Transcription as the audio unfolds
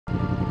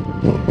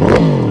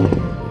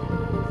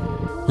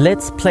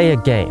Let's play a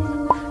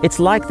game. It's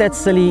like that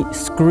silly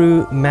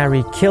screw,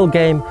 marry, kill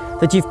game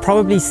that you've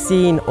probably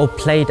seen or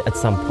played at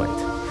some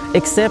point,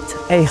 except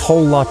a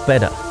whole lot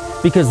better,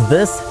 because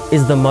this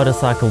is the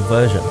motorcycle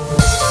version.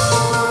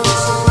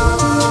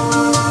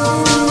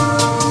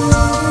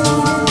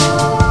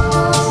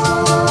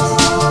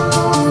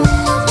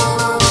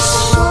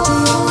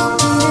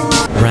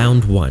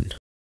 Round 1.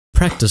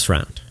 Practice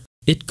round.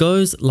 It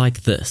goes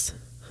like this.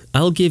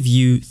 I'll give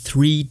you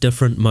 3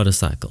 different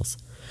motorcycles.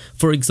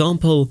 For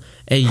example,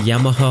 a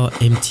Yamaha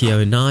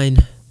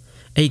MT-09,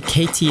 a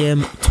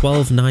KTM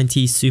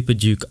 1290 Super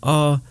Duke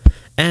R,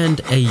 and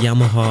a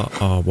Yamaha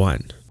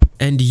R1.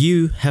 And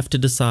you have to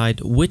decide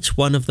which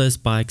one of those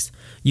bikes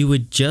you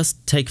would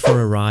just take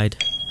for a ride,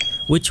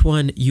 which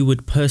one you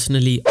would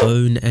personally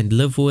own and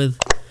live with,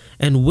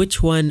 and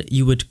which one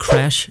you would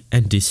crash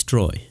and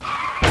destroy.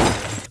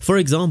 For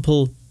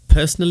example,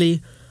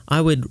 personally,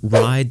 I would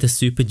ride the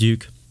Super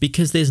Duke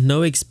because there's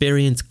no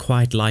experience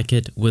quite like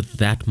it with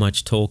that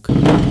much torque.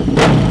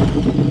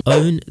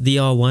 Own the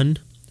R1,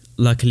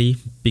 luckily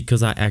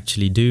because I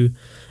actually do,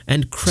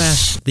 and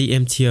crash the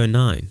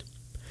MT-09.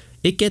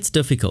 It gets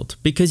difficult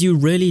because you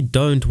really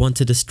don't want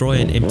to destroy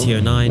an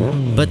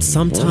MT-09, but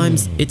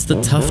sometimes it's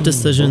the tough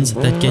decisions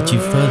that get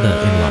you further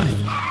in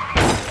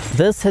life.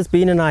 This has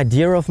been an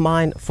idea of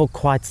mine for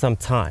quite some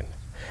time.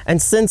 And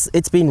since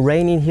it's been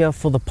raining here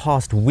for the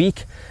past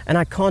week and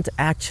I can't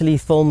actually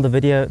film the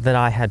video that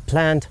I had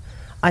planned,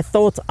 I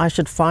thought I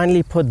should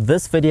finally put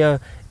this video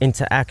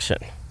into action.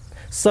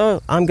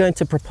 So I'm going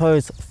to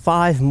propose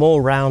 5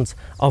 more rounds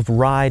of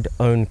ride,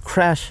 own,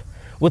 crash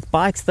with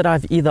bikes that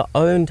I've either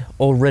owned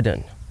or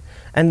ridden.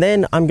 And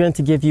then I'm going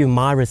to give you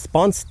my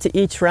response to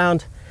each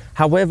round.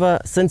 However,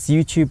 since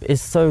YouTube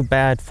is so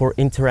bad for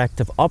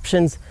interactive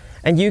options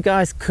and you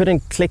guys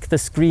couldn't click the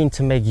screen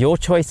to make your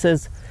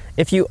choices,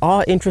 if you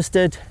are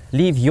interested,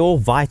 leave your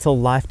vital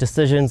life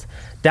decisions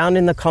down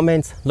in the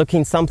comments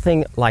looking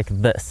something like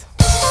this.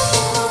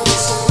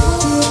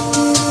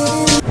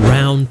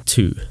 Round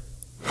 2.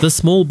 The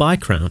small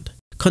bike round,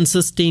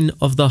 consisting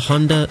of the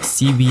Honda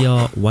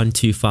CBR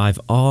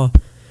 125R,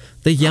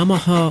 the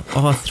Yamaha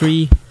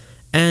R3,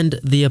 and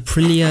the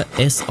Aprilia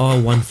SR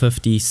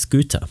 150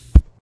 scooter.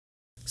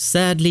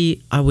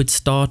 Sadly, I would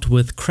start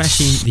with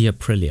crashing the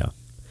Aprilia.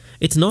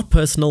 It's not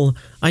personal,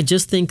 I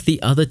just think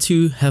the other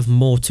two have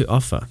more to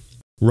offer.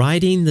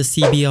 Riding the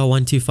CBR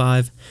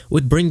 125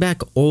 would bring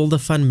back all the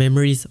fun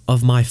memories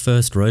of my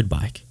first road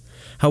bike.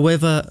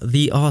 However,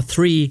 the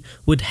R3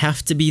 would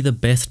have to be the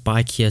best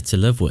bike here to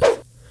live with.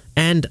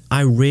 And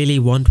I really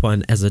want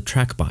one as a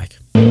track bike.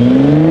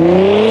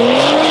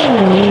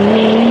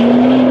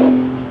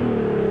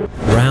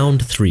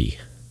 Round 3.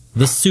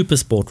 The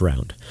Supersport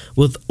round,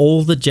 with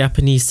all the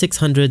Japanese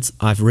 600s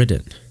I've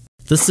ridden.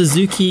 The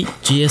Suzuki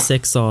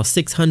GSXR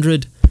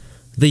 600,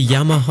 the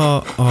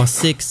Yamaha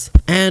R6,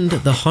 and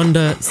the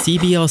Honda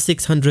CBR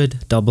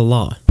 600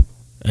 RR,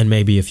 and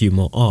maybe a few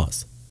more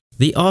Rs.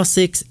 The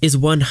R6 is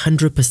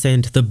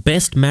 100% the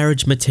best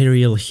marriage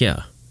material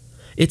here.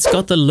 It's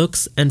got the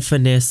looks and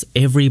finesse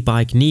every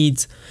bike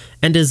needs,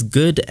 and as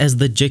good as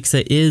the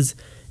Gixxer is,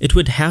 it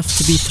would have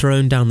to be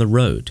thrown down the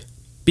road.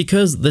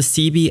 Because the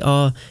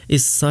CBR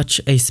is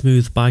such a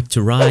smooth bike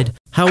to ride,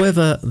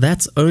 however,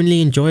 that's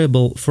only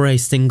enjoyable for a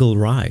single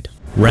ride.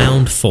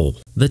 Round 4.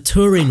 The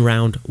touring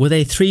round with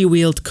a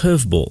 3-wheeled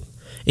curveball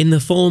in the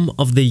form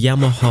of the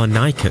Yamaha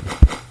Nikon,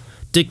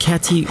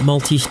 Ducati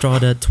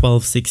Multistrada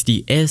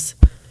 1260S,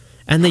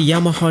 and the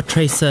Yamaha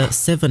Tracer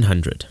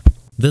 700.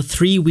 The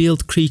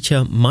 3-wheeled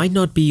creature might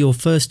not be your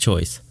first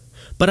choice,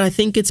 but I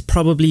think it's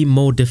probably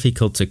more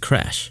difficult to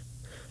crash.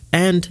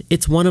 And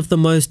it's one of the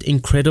most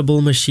incredible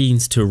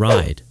machines to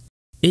ride.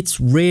 It's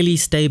really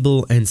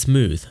stable and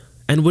smooth,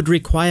 and would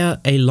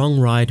require a long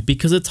ride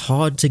because it's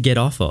hard to get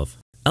off of.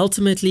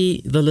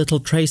 Ultimately, the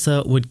little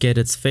Tracer would get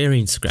its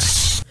fairing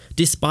scratched,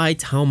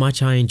 despite how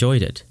much I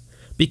enjoyed it,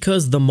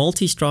 because the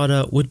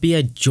Multistrada would be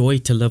a joy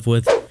to live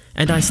with,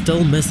 and I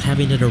still miss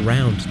having it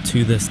around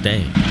to this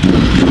day.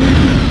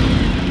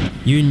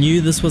 You knew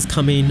this was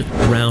coming.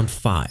 Round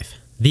 5.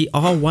 The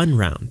R1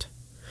 round.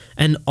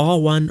 An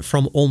R1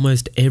 from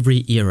almost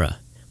every era,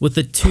 with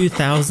the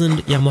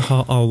 2000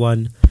 Yamaha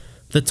R1,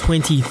 the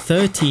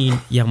 2013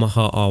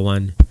 Yamaha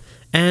R1,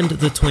 and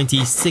the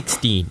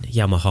 2016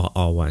 Yamaha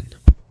R1.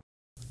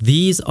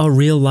 These are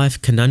real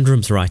life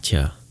conundrums right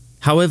here.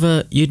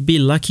 However, you'd be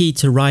lucky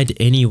to ride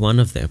any one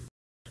of them.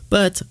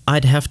 But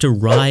I'd have to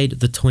ride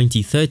the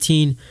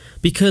 2013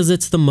 because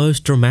it's the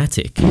most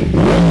dramatic.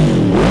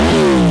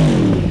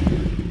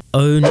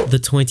 Own the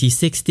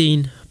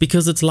 2016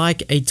 because it's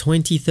like a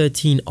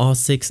 2013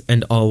 R6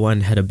 and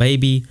R1 had a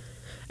baby,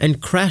 and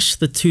crash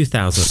the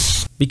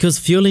 2000 because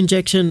fuel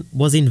injection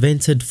was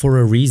invented for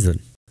a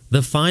reason.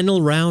 The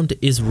final round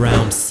is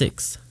round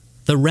 6,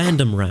 the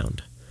random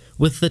round,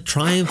 with the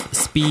Triumph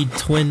Speed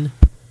Twin,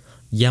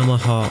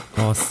 Yamaha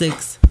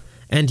R6,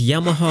 and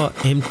Yamaha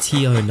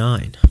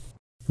MT-09.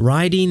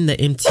 Riding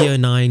the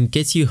MT-09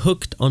 gets you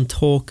hooked on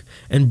torque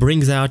and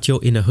brings out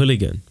your inner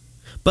hooligan.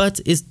 but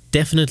is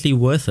definitely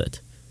worth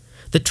it.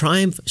 The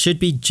Triumph should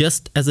be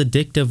just as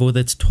addictive with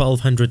its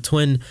 1200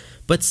 twin,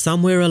 but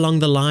somewhere along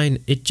the line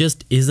it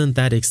just isn't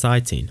that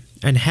exciting,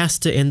 and has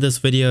to end this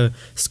video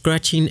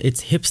scratching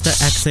its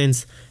hipster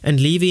accents and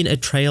leaving a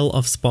trail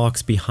of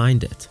sparks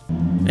behind it.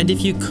 And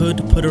if you could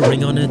put a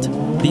ring on it,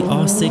 the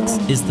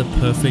R6 is the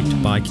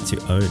perfect bike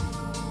to own.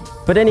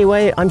 But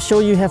anyway, I'm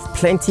sure you have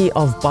plenty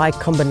of bike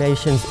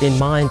combinations in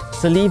mind,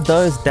 so leave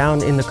those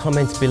down in the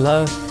comments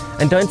below.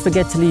 And don't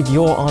forget to leave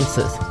your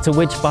answers to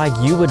which bike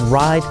you would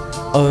ride,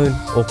 own,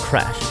 or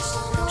crash.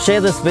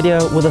 Share this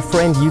video with a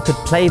friend you could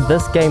play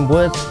this game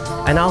with,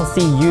 and I'll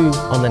see you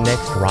on the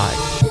next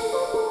ride.